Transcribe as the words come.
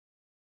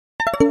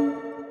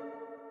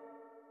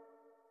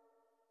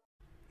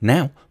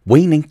Now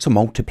we need to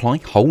multiply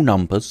whole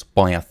numbers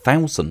by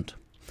 1,000,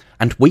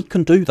 and we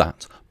can do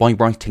that by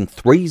writing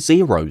 3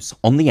 zeros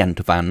on the end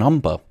of our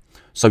number.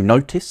 So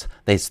notice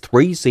there's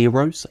 3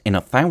 zeros in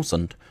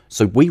 1,000,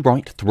 so we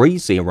write 3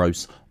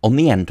 zeros on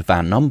the end of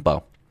our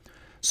number.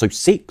 So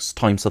 6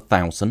 times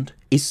 1,000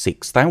 is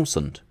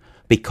 6,000,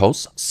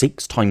 because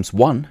 6 times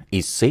 1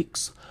 is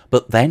 6,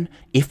 but then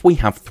if we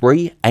have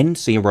 3 end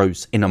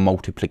zeros in a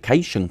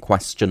multiplication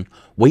question,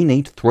 we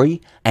need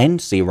 3 end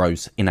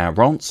zeros in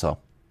our answer.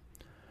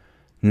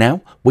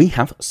 Now we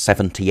have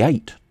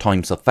 78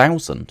 times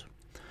 1,000.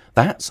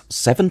 That's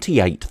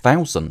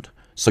 78,000,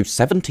 so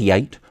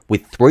 78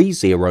 with 3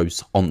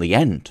 zeros on the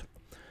end.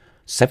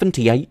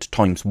 78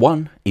 times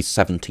 1 is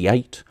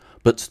 78,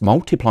 but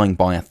multiplying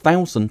by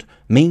 1,000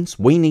 means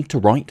we need to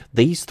write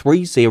these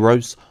 3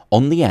 zeros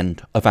on the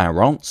end of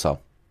our answer.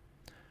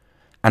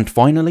 And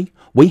finally,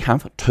 we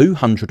have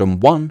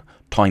 201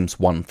 times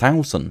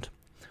 1,000.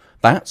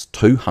 That's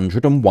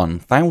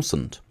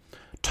 201,000.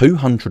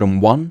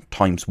 201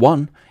 times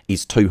 1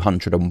 is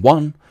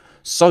 201,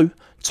 so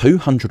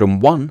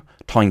 201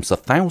 times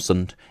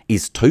 1,000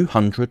 is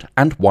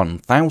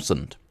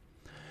 201,000.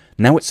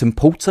 Now it's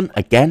important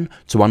again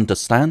to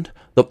understand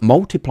that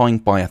multiplying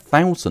by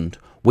 1,000,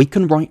 we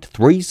can write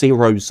 3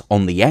 zeros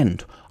on the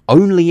end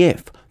only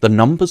if the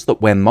numbers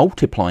that we're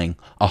multiplying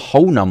are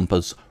whole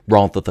numbers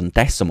rather than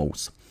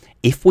decimals.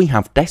 If we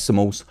have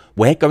decimals,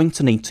 we're going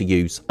to need to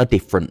use a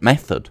different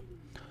method.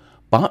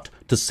 But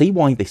to see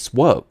why this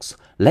works,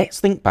 let's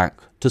think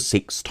back to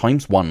 6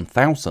 times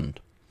 1,000.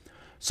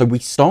 So we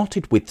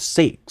started with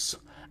 6,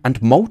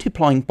 and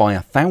multiplying by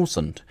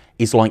 1,000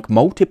 is like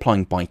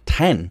multiplying by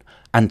 10,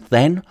 and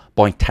then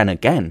by 10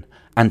 again,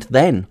 and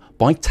then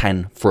by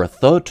 10 for a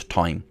third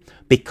time,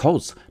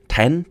 because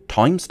 10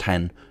 times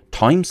 10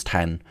 times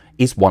 10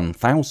 is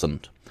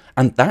 1,000.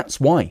 And that's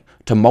why,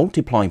 to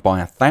multiply by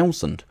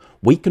 1,000,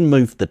 we can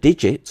move the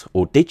digit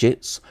or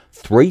digits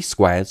 3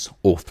 squares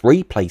or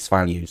 3 place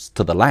values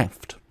to the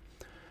left.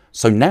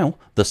 So now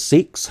the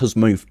 6 has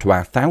moved to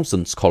our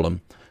thousands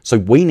column, so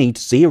we need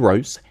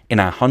zeros in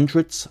our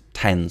hundreds,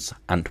 tens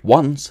and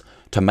ones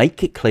to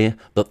make it clear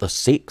that the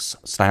 6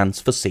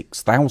 stands for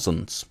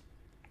 6,000s.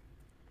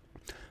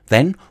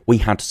 Then we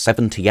had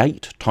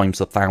 78 times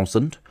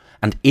 1,000,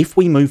 and if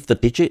we move the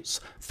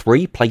digits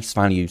 3 place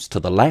values to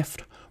the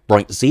left,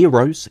 write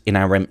zeros in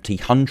our empty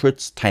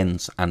hundreds,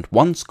 tens and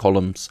ones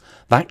columns,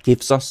 that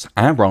gives us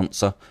our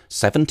answer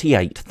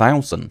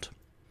 78,000.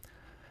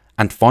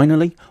 And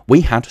finally,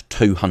 we had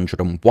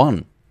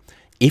 201.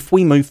 If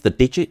we move the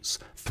digits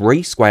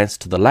 3 squares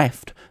to the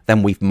left,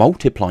 then we've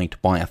multiplied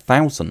by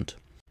 1,000.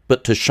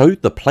 But to show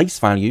the place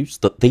values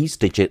that these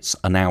digits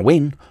are now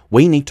in,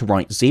 we need to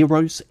write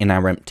zeros in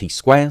our empty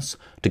squares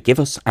to give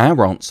us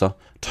our answer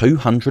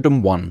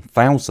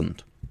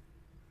 201,000.